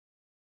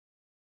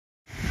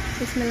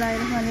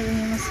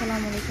बिस्मिल्लाहिर्रहमानिर्रहीम।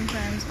 अस्सलाम वालेकुम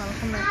friends,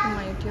 welcome back to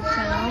my YouTube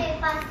channel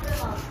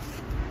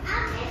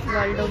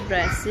world of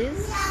dresses.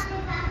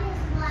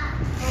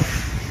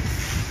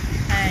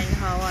 And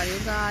how are you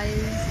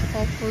guys?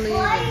 Hopefully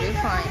will be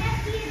fine.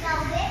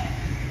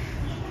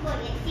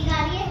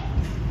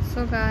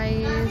 So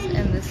guys,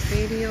 in this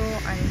video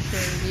I'm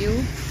showing you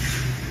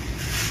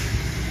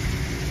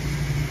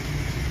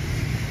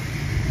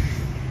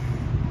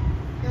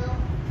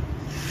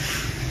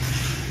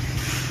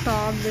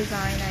top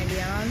design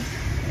ideas.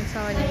 It's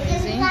our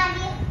amazing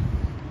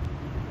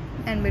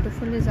and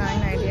beautiful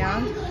design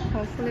ideas.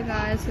 Hopefully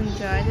guys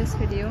enjoy this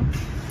video.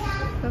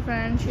 So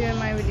friends, share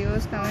my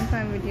videos, comment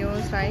my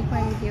videos, like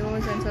my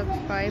videos and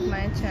subscribe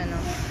my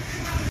channel.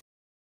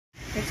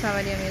 It's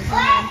our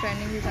amazing and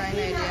trending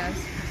design ideas.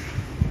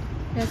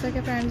 जैसा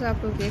कि friends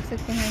आप लोग देख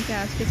सकते हैं कि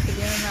आज की इस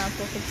वीडियो में मैं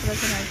आपको खूबसूरत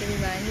तरह के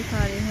डिज़ाइन दिखा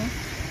रही हूँ।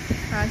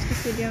 आज की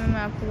इस वीडियो में मैं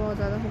आपको बहुत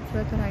ज़्यादा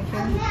खूबसूरत तरह के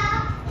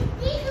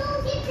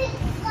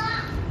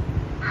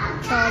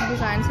टॉप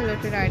डिज़ाइन से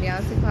रिलेटेड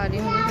आइडियाज़ दिखा रही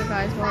हूँ, जो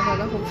गाइस बहुत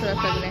ज़्यादा खूबसूरत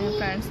लग रहे हैं।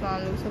 फ्रेंड्स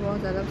तमाम लोग से बहुत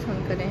ज़्यादा पसंद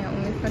कर रहे हैं।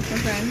 उम्मीद करते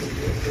हैं फ्रेंड्स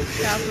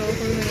कि आप लोगों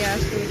को मेरी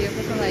आज की वीडियो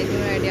पसंद आएगी,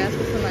 मेरे आइडियाज़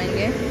पसंद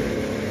आएंगे।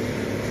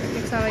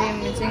 It's very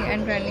amazing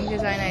and trending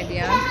design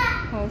ideas.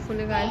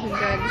 Hopefully guys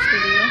enjoy this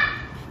video.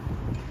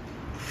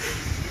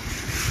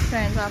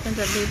 Friends आपने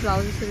जब भी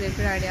ब्लाउज से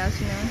रिलेटेड आइडियाज़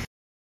सुने हो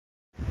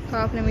तो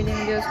आपने मेरी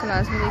वीडियोज़ को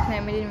लास्ट में देखना है।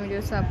 मेरी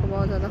वीडियोज़ से आपको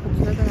बहुत ज़्यादा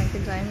खूबसूरत तरह के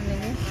डिज़ाइन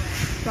मिलेंगे,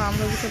 तो आप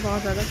लोग इसे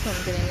बहुत ज़्यादा पसंद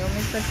करेंगे।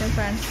 उम्मीद करते हैं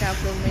फ्रेंड्स कि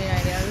आप लोग मेरे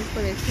आइडियाज़ को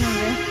देखते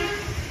होंगे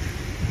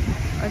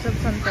और सब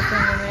पसंद करते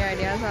होंगे। मेरे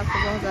आइडियाज़ आपको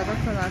बहुत ज़्यादा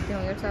पसंद आते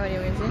होंगे। It's very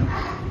amazing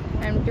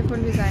and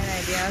beautiful design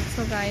ideas.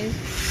 So guys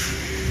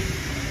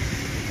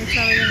it's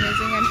very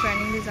amazing and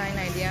trending design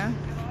idea.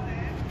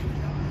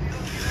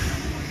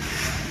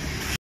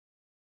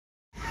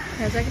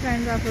 जैसा कि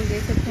फ्रेंड्स आप लोग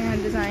देख सकते हैं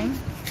डिज़ाइन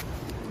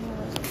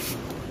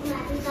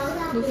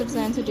दूसरे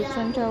डिज़ाइन से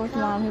डिफरेंट है और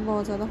तमाम ही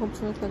बहुत ज़्यादा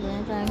खूबसूरत लग रहे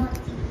हैं।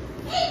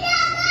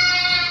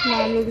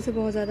 तमाम लोग इसे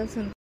बहुत ज़्यादा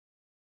पसंद।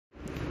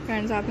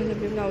 फ्रेंड्स आपने जब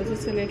भी ब्लाउज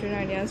से रिलेटेड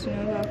आइडियाज़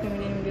सुने तो आपको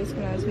मेरी वीडियोज़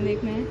को लाजमी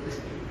देखना है।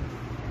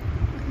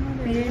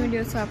 मेरी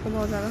वीडियोज़ से आपको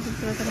बहुत ज़्यादा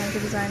खूबसूरत तरह के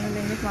डिज़ाइन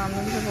मिलेंगे, तमाम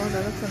लोग इसे बहुत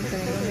ज़्यादा पसंद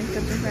करेंगे। उम्मीद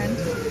करते हैं फ्रेंड्स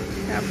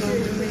कि आप लोगों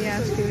को मेरी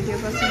आज की वीडियो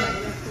पसंद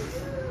आएगी,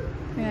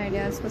 मेरे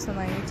आइडियाज़ पसंद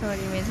आएंगे। It's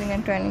very amazing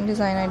and trending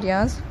design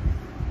ideas.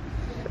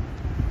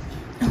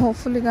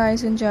 Hopefully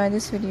guys enjoy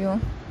this video.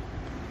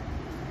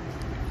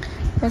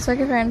 जैसा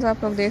कि फ्रेंड्स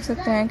आप लोग देख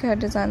सकते हैं कि हर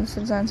डिज़ाइन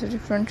से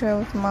डिफरेंट है,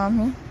 वो तमाम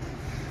ही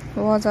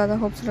बहुत ज़्यादा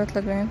खूबसूरत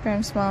लग रहे हैं।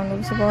 फ्रेंड्स तमाम लोग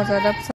इसे बहुत ज़्यादा